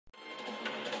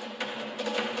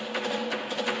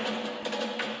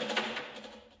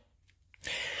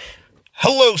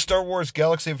Hello, Star Wars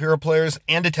Galaxy of Hero players,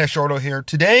 and Atesh Ordo here.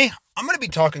 Today, I'm going to be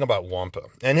talking about Wampa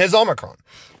and his Omicron.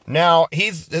 Now,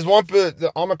 his Wampa,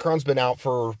 the Omicron's been out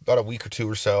for about a week or two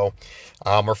or so.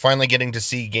 We're finally getting to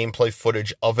see gameplay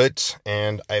footage of it,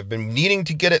 and I've been needing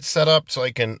to get it set up so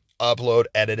I can upload,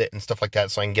 edit it, and stuff like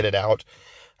that so I can get it out.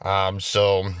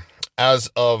 So, as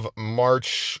of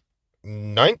March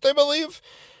 9th, I believe,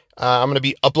 I'm going to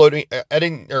be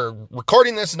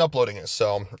recording this and uploading it.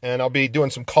 So, and I'll be doing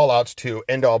some call outs to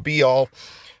Endall Beall.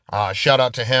 Shout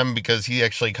out to him because he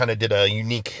actually kind of did a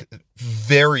unique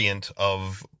variant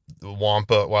of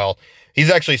Wampa. Well,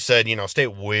 he's actually said, stay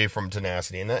away from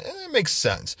tenacity, and that makes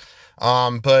sense.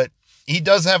 But he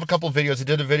does have a couple of videos. He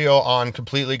did a video on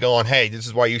completely going, hey, this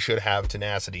is why you should have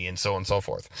tenacity, and so on and so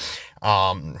forth.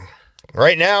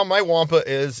 Right now, my Wampa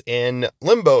is in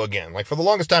limbo again. Like, for the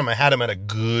longest time, I had him at a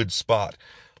good spot.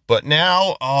 But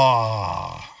now,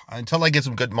 until I get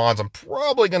some good mods, I'm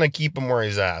probably going to keep him where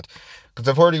he's at, because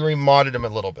I've already remodded him a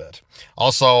little bit.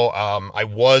 Also, I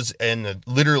was in the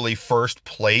literally first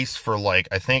place for, like,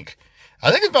 I think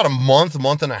it's about a month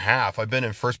and a half. I've been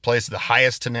in first place, the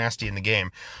highest tenacity in the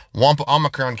game. Wampa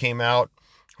Omicron came out,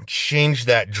 changed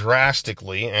that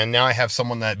drastically, and now I have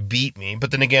someone that beat me. But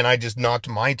then again, I just knocked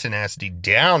my tenacity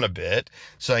down a bit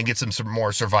so I can get some more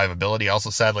survivability. I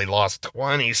also sadly lost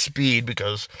 20 speed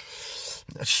because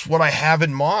that's just what I have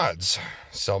in mods.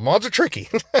 So mods are tricky.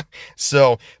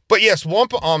 But yes,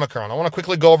 Wampa Omicron. I want to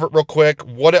quickly go over it real quick,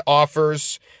 what it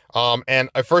offers. And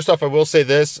first off, I will say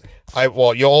this.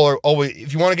 You all are always,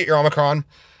 if you want to get your Omicron,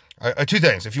 two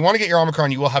things. If you want to get your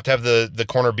Omicron, you will have to have the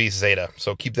Corner Beast Zeta.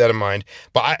 So keep that in mind.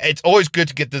 But it's always good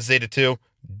to get the Zeta too.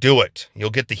 Do it.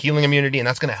 You'll get the healing immunity, and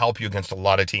that's going to help you against a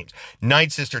lot of teams.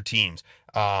 Night Sister teams.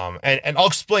 And I'll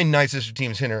explain Night Sister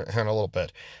teams here in a little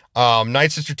bit.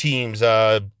 Night Sister teams,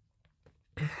 and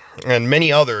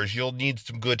many others, you'll need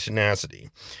some good tenacity.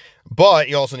 But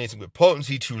you also need some good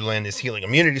potency to land this healing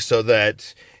immunity so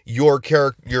that your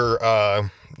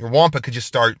Wampa could just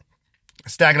start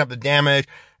stacking up the damage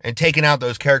and taking out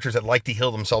those characters that like to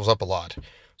heal themselves up a lot.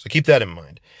 So keep that in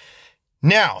mind.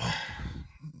 Now,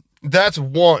 that's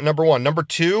number one. Number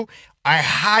two, I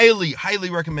highly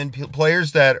recommend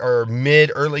players that are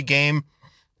early game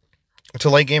to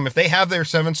late game, if they have their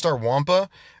 7-star Wampa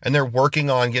and they're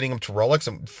working on getting him to relics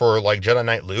for like Jedi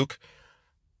Knight Luke,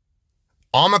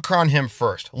 Omicron him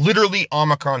first. Literally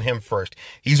Omicron him first.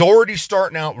 He's already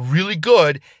starting out really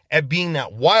good at being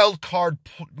that wild card,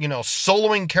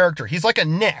 soloing character. He's like a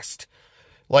Nest.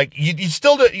 Like, you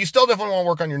still definitely want to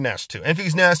work on your Nest too.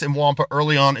 Enfy's Nest and Wampa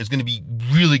early on is going to be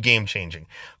really game changing.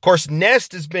 Of course,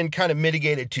 Nest has been kind of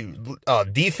mitigated to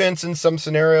defense in some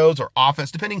scenarios, or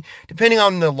offense, depending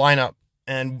on the lineup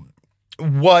and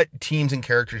what teams and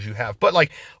characters you have. But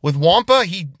like with Wampa,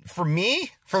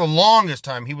 for the longest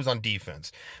time, he was on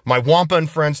defense. My Wampa and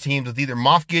Friends teams with either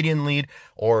Moff Gideon lead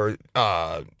or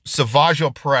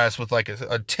SWGOH press with like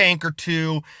a tank or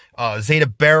two, Zeta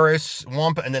Barris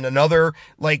Wampa, and then another,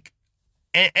 like,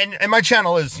 and my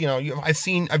channel is,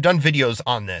 I've done videos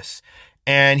on this,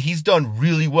 and he's done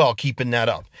really well keeping that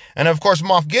up. And of course,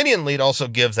 Moff Gideon lead also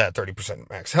gives that 30%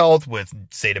 max health with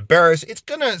Zeta Barris. It's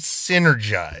gonna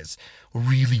synergize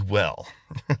really well.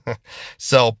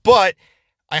 But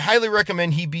I highly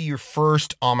recommend he be your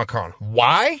first Omicron.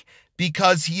 Why?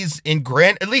 Because he's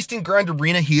at least in Grand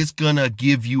Arena, he is gonna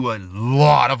give you a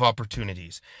lot of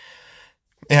opportunities.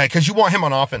 Yeah, because you want him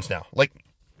on offense now. Like,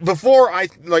 before,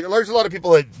 there's a lot of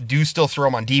people that do still throw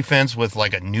him on defense with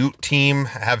like a Newt team,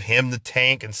 have him the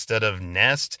tank instead of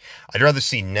Nest. I'd rather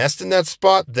see Nest in that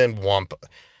spot than Wampa,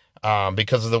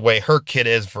 because of the way her kit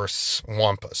is versus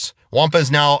Wampas. Wampa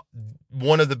is now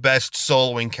one of the best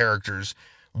soloing characters,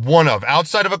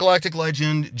 outside of a Galactic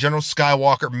Legend, General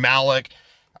Skywalker, Malik.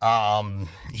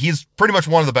 He's pretty much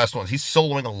one of the best ones. He's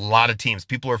soloing a lot of teams.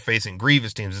 People are facing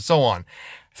Grievous teams and so on.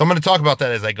 So I'm going to talk about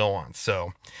that as I go on.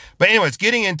 But anyways,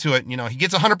 getting into it, he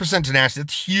gets 100% tenacity.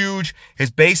 That's huge. His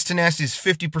base tenacity is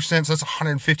 50%, so that's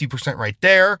 150% right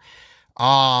there.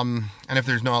 And if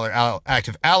there's no other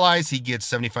active allies, he gets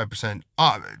 75%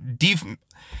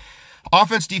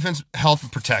 offense, defense, health,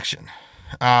 and protection.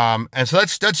 And so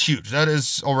that's huge. That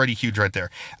is already huge right there.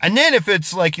 And then if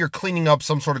it's like you're cleaning up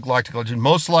some sort of Galactic Legend,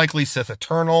 most likely Sith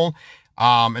Eternal.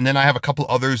 And then I have a couple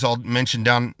others I'll mention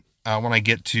down when I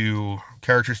get to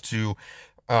characters to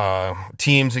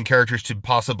teams and characters to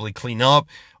possibly clean up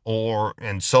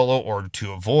and solo or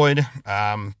to avoid.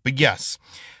 But yes.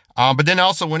 But then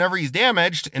also, whenever he's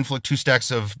damaged, inflict 2 stacks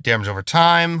of damage over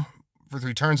time for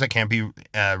 3 turns that can't be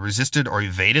resisted or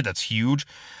evaded. That's huge.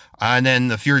 And then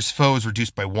the Furious Foe is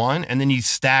reduced by 1. And then he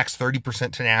stacks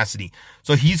 30% tenacity.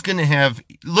 So he's going to have,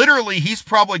 literally, he's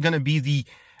probably going to be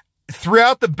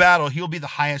throughout the battle, he'll be the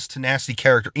highest tenacity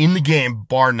character in the game,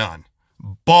 bar none.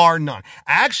 Bar none.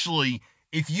 Actually,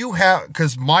 if you have,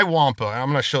 because my Wampa, I'm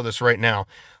going to show this right now.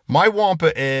 My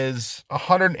Wampa is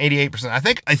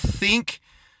 188%. I think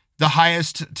the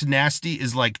highest tenacity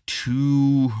is like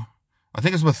 2, I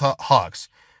think it's with Hux.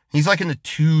 He's like in the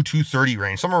 230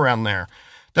 range, somewhere around there.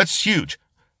 That's huge.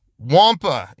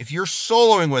 Wampa, if you're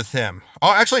soloing with him,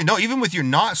 oh, actually, no, even with your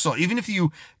not solo, even if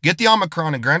you get the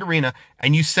Omicron in Grand Arena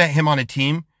and you set him on a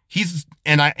team,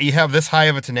 you have this high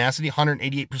of a tenacity,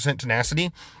 188%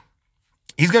 tenacity,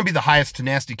 he's going to be the highest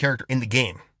tenacity character in the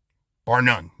game, bar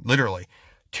none, literally.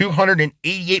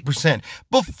 288%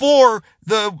 before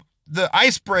the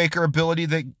icebreaker ability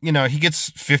that, he gets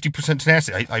 50%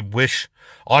 tenacity. I wish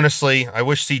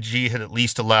CG had at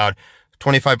least allowed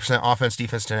 25% offense,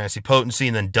 defense, tenacity, potency,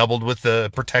 and then doubled with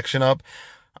the protection up,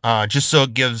 just so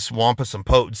it gives Wampa some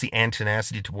potency and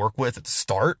tenacity to work with at the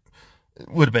start. It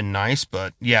would have been nice,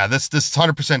 but yeah, this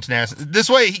 100% tenacity. This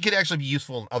way, he could actually be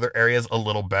useful in other areas a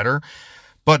little better,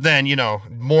 but then,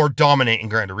 more dominate in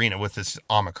Grand Arena with this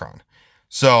Omicron.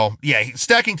 So yeah,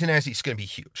 stacking tenacity is going to be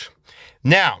huge.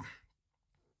 Now,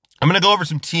 I'm going to go over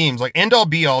some teams. Like Endall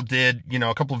Beall did,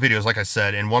 a couple of videos, like I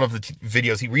said, and one of the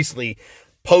videos he recently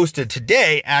posted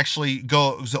today actually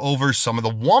goes over some of the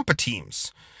Wampa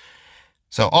teams.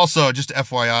 So also, just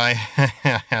FYI,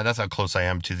 that's how close I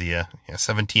am to the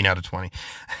 17 out of 20.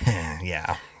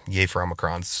 Yeah, yay for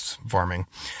Omicron's farming.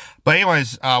 But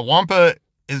anyways, Wampa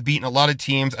is beating a lot of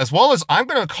teams, as well as I'm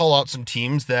going to call out some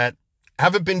teams that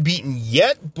haven't been beaten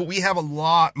yet, but we have a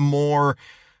lot more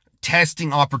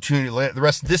testing opportunity the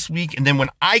rest of this week. And then when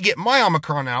I get my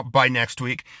Omicron out by next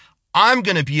week, I'm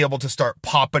going to be able to start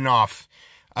popping off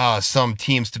some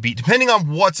teams to beat, depending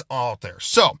on what's out there.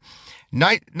 So,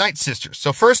 Night Sisters.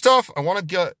 So first off, I want to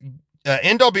get,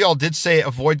 Endall Beall did say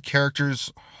avoid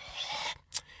characters.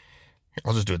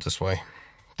 I'll just do it this way.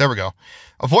 There we go.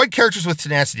 Avoid characters with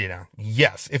tenacity down.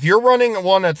 Yes. If you're running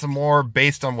one that's more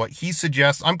based on what he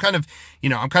suggests, I'm kind of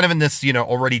in this,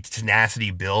 already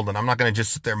tenacity build, and I'm not going to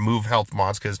just sit there and move health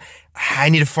mods because I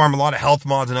need to farm a lot of health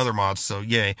mods and other mods. So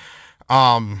yay.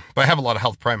 But I have a lot of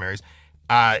health primaries.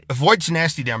 Avoid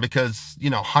tenacity down because,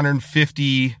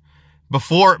 150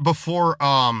 before,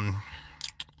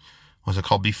 what's it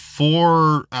called?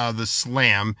 Before, the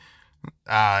slam,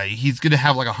 he's going to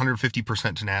have like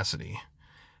 150% tenacity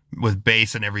with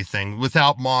base and everything,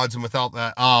 without mods and without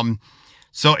that.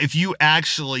 So if you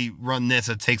actually run this,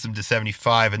 it takes him to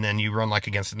 75, and then you run like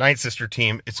against the Night Sister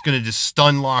team, it's going to just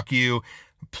stun lock you,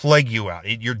 plague you out.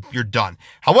 You're done.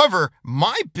 However,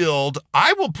 my build,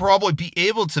 I will probably be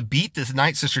able to beat this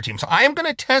Night Sister team. So I am going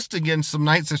to test against some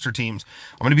Night Sister teams.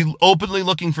 I'm going to be openly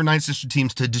looking for Night Sister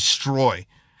teams to destroy,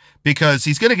 because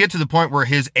he's going to get to the point where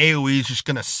his AoE is just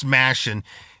going to smash and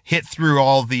hit through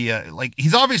all the,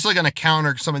 he's obviously going to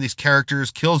counter some of these characters,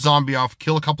 kill Zombie off,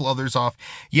 kill a couple others off.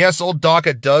 Yes, old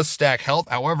Daka does stack health.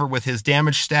 However, with his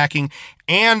damage stacking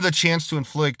and the chance to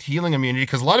inflict healing immunity,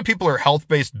 because a lot of people are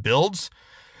health-based builds,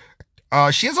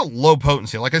 she has a low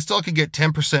potency. Like, I still could get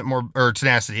 10% more, or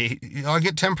tenacity. I'll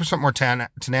get 10% more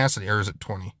tenacity, or is it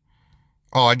 20?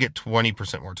 Oh, I get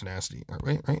 20% more tenacity.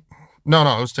 Right? No,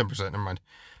 it was 10%. Never mind.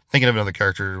 Thinking of another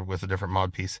character with a different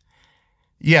mod piece.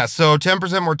 Yeah, so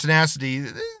 10% more tenacity.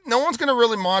 No one's going to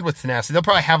really mod with tenacity. They'll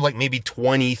probably have like maybe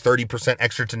 20, 30%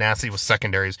 extra tenacity with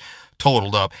secondaries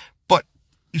totaled up. But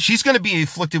she's going to be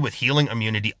afflicted with healing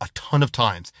immunity a ton of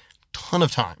times.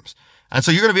 And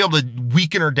so you're going to be able to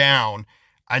weaken her down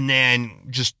and then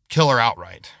just kill her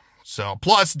outright. So,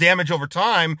 plus damage over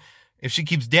time. If she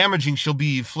keeps damaging, she'll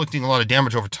be inflicting a lot of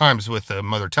damage over time with the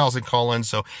Mother Talzin call-in.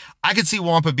 So I could see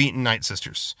Wampa beating Night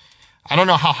Sisters. I don't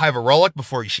know how high of a relic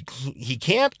before he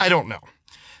can't. I don't know.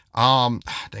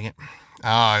 Dang it.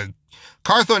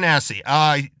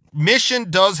 Carthonasi.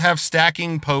 Mission does have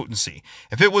stacking potency.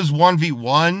 If it was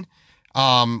 1v1,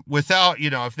 without,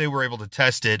 if they were able to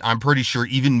test it, I'm pretty sure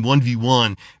even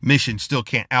 1v1 Mission still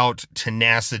can't out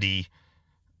tenacity,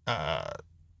 out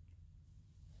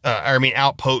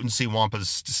potency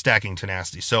Wampa's stacking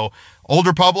tenacity. So, Old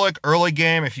Republic, early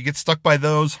game, if you get stuck by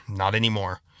those, not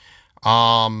anymore.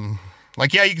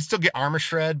 Yeah, you can still get armor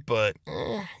shred, but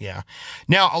yeah.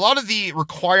 Now, a lot of the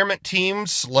requirement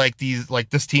teams, like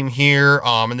this team here,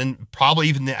 and then probably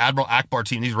even the Admiral Akbar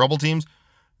team, these rebel teams,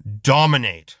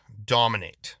 dominate.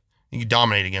 You can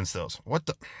dominate against those. What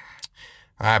the?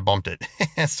 I bumped it.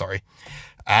 Sorry.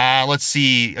 Let's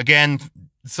see. Again,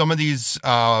 some of these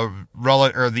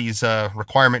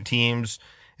requirement teams,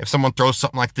 if someone throws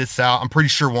something like this out. I'm pretty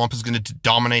sure Wampa's going to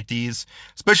dominate these,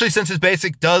 especially since his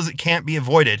basic can't be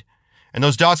avoided. And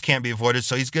those dots can't be avoided,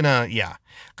 so he's going to, yeah.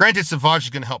 Granted, SWGOH is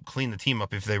going to help clean the team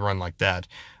up if they run like that.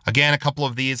 Again, a couple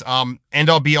of these.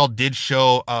 Endall Beall did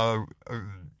show a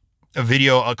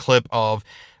clip of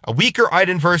a weaker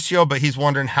Versio, but he's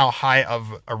wondering how high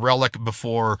of a relic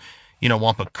before,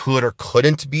 Wampa could or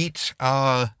couldn't beat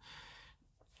an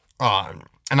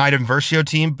Versio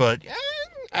team, but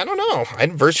I don't know.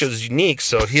 Versio is unique,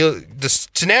 so the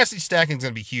tenacity stacking is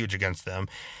going to be huge against them.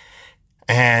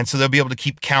 And so they'll be able to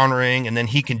keep countering, and then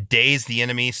he can daze the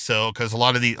enemy. So, because a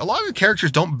lot of the characters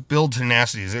don't build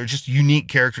tenacities, they're just unique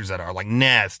characters that are like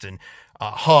Nest and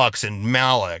Hux and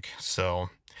Malik. So,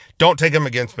 don't take him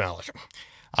against Malik.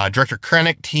 Director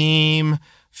Krennic team,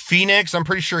 Phoenix. I'm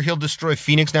pretty sure he'll destroy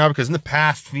Phoenix now, because in the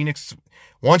past, Phoenix,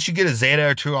 once you get a Zeta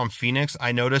or two on Phoenix,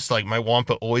 I noticed like my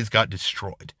Wampa always got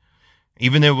destroyed,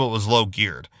 even though it was low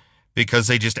geared. Because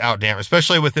they just outdamage,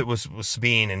 especially with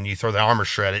Sabine, and you throw the armor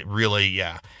shred, it really,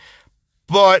 yeah.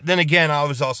 But then again, I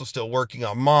was also still working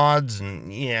on mods,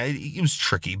 and yeah, it was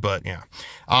tricky, but yeah.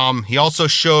 He also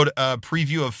showed a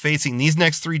preview of facing these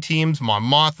next three teams: Mon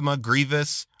Mothma,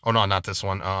 Grievous. Oh no, not this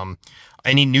one.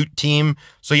 Any Newt team.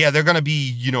 So yeah, they're gonna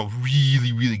be,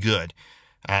 really, really good.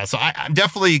 So I'm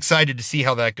definitely excited to see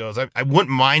how that goes. I wouldn't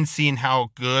mind seeing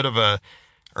how good of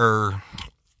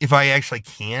if I actually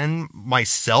can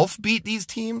myself beat these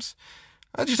teams.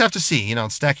 I just have to see,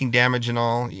 stacking damage and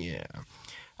all. Yeah.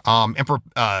 Emperor,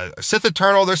 Sith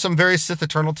Eternal, there's some various Sith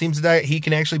Eternal teams that he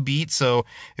can actually beat. So,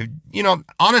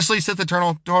 honestly, Sith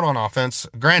Eternal, throw it on offense.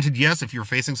 Granted, yes, if you're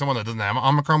facing someone that doesn't have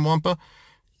Omicron Wampa,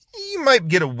 you might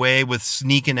get away with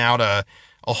sneaking out a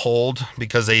hold,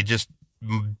 because they just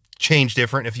change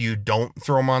different if you don't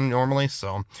throw them on normally.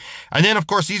 So, and then of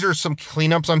course, these are some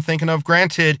cleanups I'm thinking of.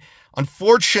 Granted,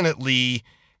 unfortunately,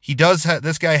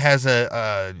 this guy has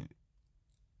a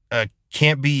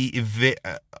can't be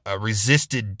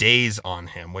resisted daze on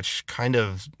him, which kind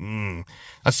of,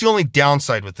 that's the only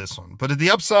downside with this one. But at the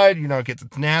upside, get the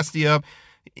tenacity up.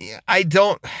 I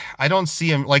don't see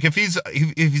him, like, if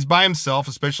he's by himself,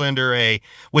 especially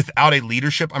without a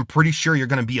leadership, I'm pretty sure you're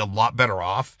going to be a lot better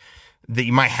off. That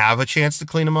you might have a chance to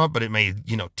clean him up, but it may,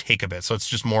 take a bit. So it's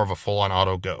just more of a full-on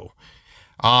auto go.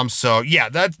 So yeah,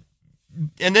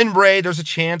 and then Rey, there's a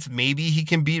chance maybe he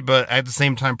can beat, but at the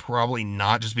same time, probably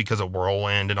not, just because of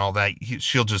Whirlwind and all that.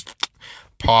 She'll just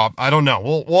pop. I don't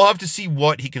know. We'll have to see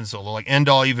what he can solo. Like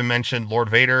Endall even mentioned Lord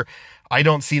Vader. I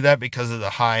don't see that because of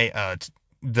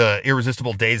the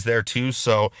irresistible days there too.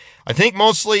 So I think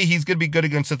mostly he's going to be good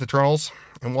against Sith Eternals,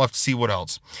 and we'll have to see what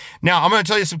else. Now I'm going to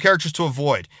tell you some characters to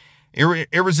avoid.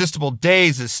 Irresistible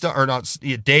dazes,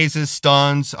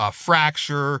 stuns,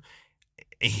 fracture,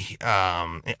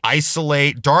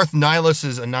 isolate. Darth Nihilus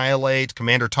is annihilate.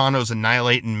 Commander Tano's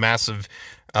annihilate and massive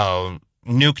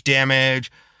nuke damage.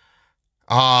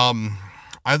 The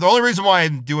only reason why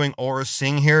I'm doing Aura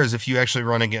Sing here is if you actually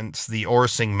run against the Aura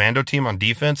Sing Mando team on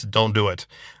defense, don't do it.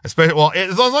 Especially,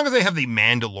 as long as they have the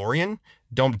Mandalorian,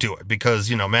 don't do it, because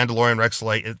Mandalorian, Rex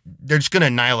Light, they're just gonna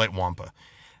annihilate Wampa.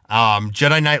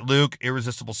 Jedi Knight Luke,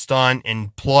 irresistible stun,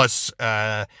 and plus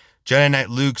Jedi Knight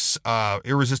Luke's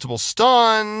irresistible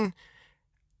stun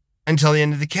until the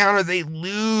end of the counter, they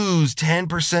lose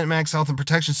 10% max health and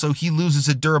protection, so he loses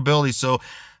his durability. So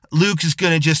Luke is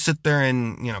going to just sit there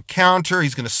and, counter.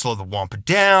 He's going to slow the Wampa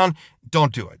down.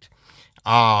 Don't do it.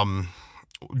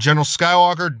 General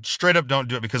Skywalker, straight up don't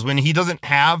do it, because when he doesn't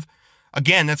have,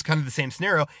 again, that's kind of the same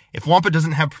scenario. If Wampa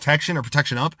doesn't have protection or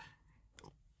protection up,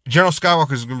 General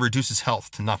Skywalker is going to reduce his health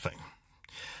to nothing.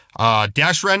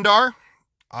 Dash Rendar,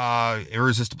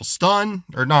 irresistible stun,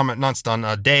 or no, not stun,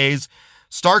 daze.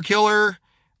 Starkiller,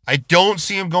 I don't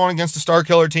see him going against a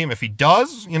Starkiller team. If he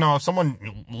does, if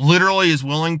someone literally is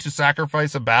willing to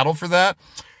sacrifice a battle for that,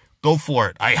 go for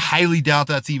it. I highly doubt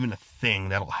that's even a thing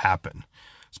that'll happen.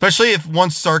 Especially if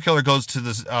once Starkiller goes to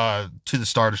the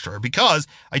Star Destroyer, because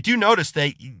I do notice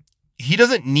that he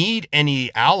doesn't need any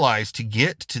allies to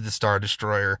get to the Star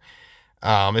Destroyer.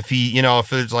 If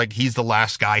it's like he's the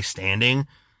last guy standing,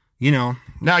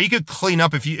 now you could clean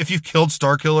up if you've killed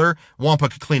Starkiller, Wampa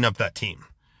could clean up that team.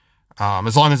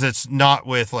 As long as it's not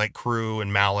with like Crew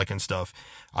and Malik and stuff.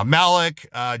 Malik,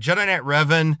 Jedi Knight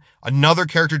Revan, another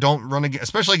character don't run against,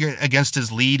 especially against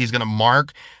his lead. He's going to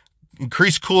mark.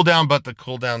 Increase cooldown, but the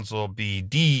cooldowns will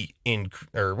be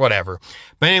or whatever.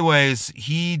 But anyways,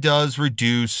 he does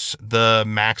reduce the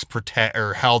max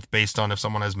health based on if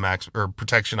someone has max or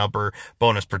protection up or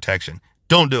bonus protection.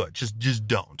 Don't do it. Just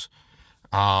don't.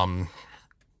 And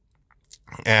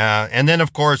then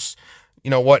of course,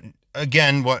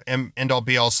 again, what Endall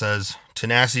Beall says,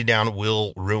 tenacity down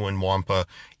will ruin Wampa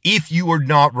if you are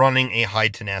not running a high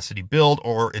tenacity build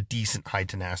or a decent high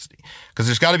tenacity. Because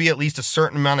there's got to be at least a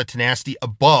certain amount of tenacity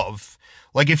above.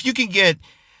 Like if you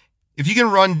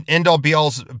can run Endall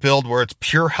Beall's build where it's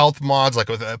pure health mods, like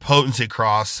with a potency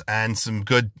cross and some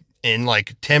good in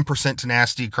like 10%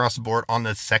 tenacity across the board on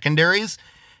the secondaries,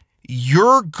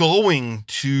 you're going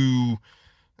to,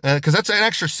 because that's an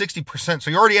extra 60%. So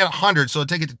you're already at 100. So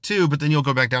take it to 2, but then you'll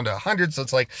go back down to 100. So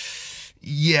it's like,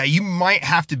 yeah, you might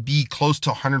have to be close to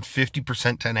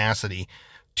 150% tenacity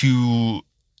to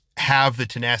have the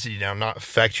tenacity down not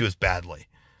affect you as badly.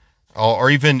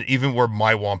 Or even where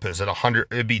my Wampa is at 100,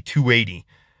 it'd be 280.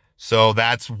 So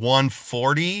that's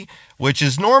 140, which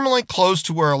is normally close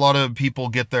to where a lot of people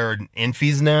get their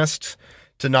Infi's nest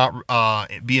to not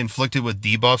be inflicted with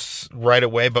debuffs right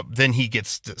away. But then he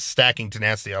gets stacking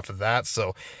tenacity off of that.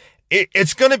 So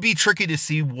it's going to be tricky to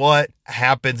see what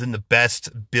happens in the best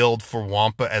build for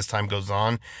Wampa as time goes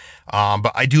on.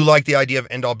 But I do like the idea of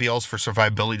Endall Bealls for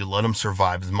survivability, to let him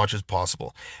survive as much as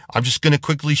possible. I'm just going to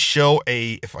quickly show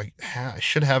if I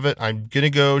should have it. I'm going to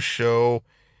go show,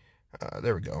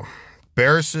 there we go.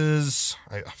 Barris's,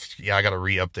 I got to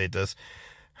re-update this.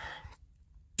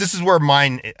 This is where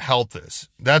mine health is.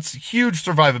 That's huge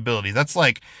survivability. That's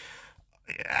like,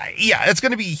 yeah, it's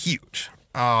going to be huge.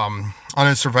 On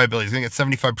his survivability, he's gonna get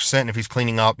 75%. If he's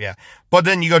cleaning up, yeah, but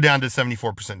then you go down to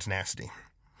 74% tenacity,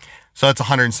 so that's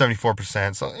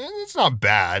 174%. So it's not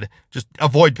bad. Just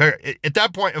avoid at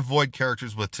that point, avoid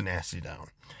characters with tenacity down.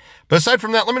 But aside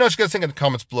from that, let me know what you guys think in the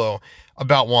comments below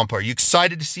about Wampa. Are you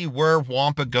excited to see where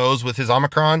Wampa goes with his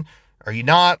Omicron? Are you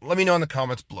not? Let me know in the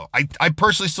comments below. I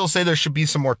personally still say there should be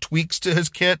some more tweaks to his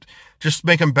kit, just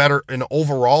make him better in an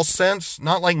overall sense,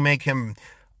 not like make him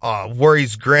where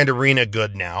he's Grand Arena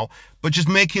good now, but just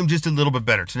make him just a little bit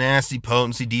better. Tenacity,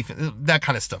 potency, defense, that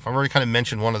kind of stuff. I've already kind of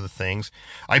mentioned one of the things.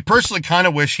 I personally kind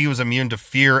of wish he was immune to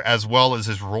fear, as well as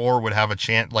his roar would have a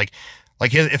chance. Like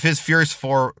if his Fierce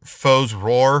Foe's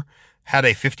roar had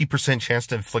a 50% chance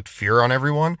to inflict fear on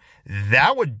everyone,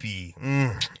 that would be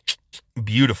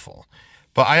beautiful.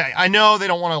 But I know they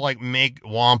don't want to like make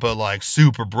Wampa like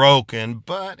super broken,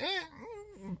 but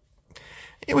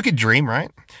yeah, we could dream,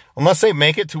 right? Unless they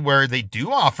make it to where they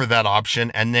do offer that option,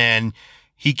 and then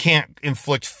he can't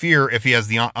inflict fear if he has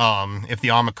if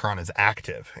the Omicron is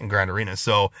active in Grand Arena.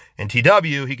 So in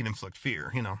TW, he can inflict fear,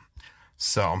 you know.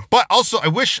 So, but also I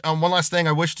wish, one last thing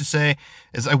I wish to say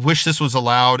is I wish this was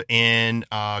allowed in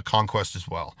Conquest as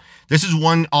well. This is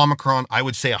one Omicron I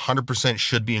would say 100%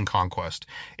 should be in Conquest.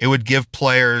 It would give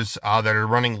players that are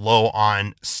running low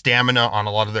on stamina on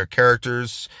a lot of their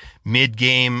characters,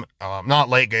 mid-game, not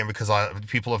late game, because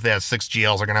people, if they have 6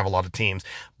 GLs, are going to have a lot of teams,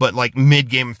 but like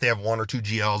mid-game, if they have 1 or 2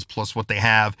 GLs plus what they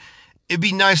have, it'd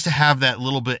be nice to have that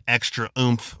little bit extra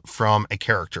oomph from a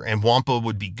character, and Wampa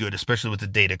would be good, especially with the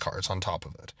data cards on top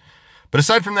of it. But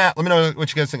aside from that, let me know what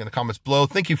you guys think in the comments below.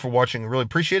 Thank you for watching. I really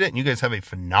appreciate it, and you guys have a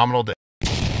phenomenal day.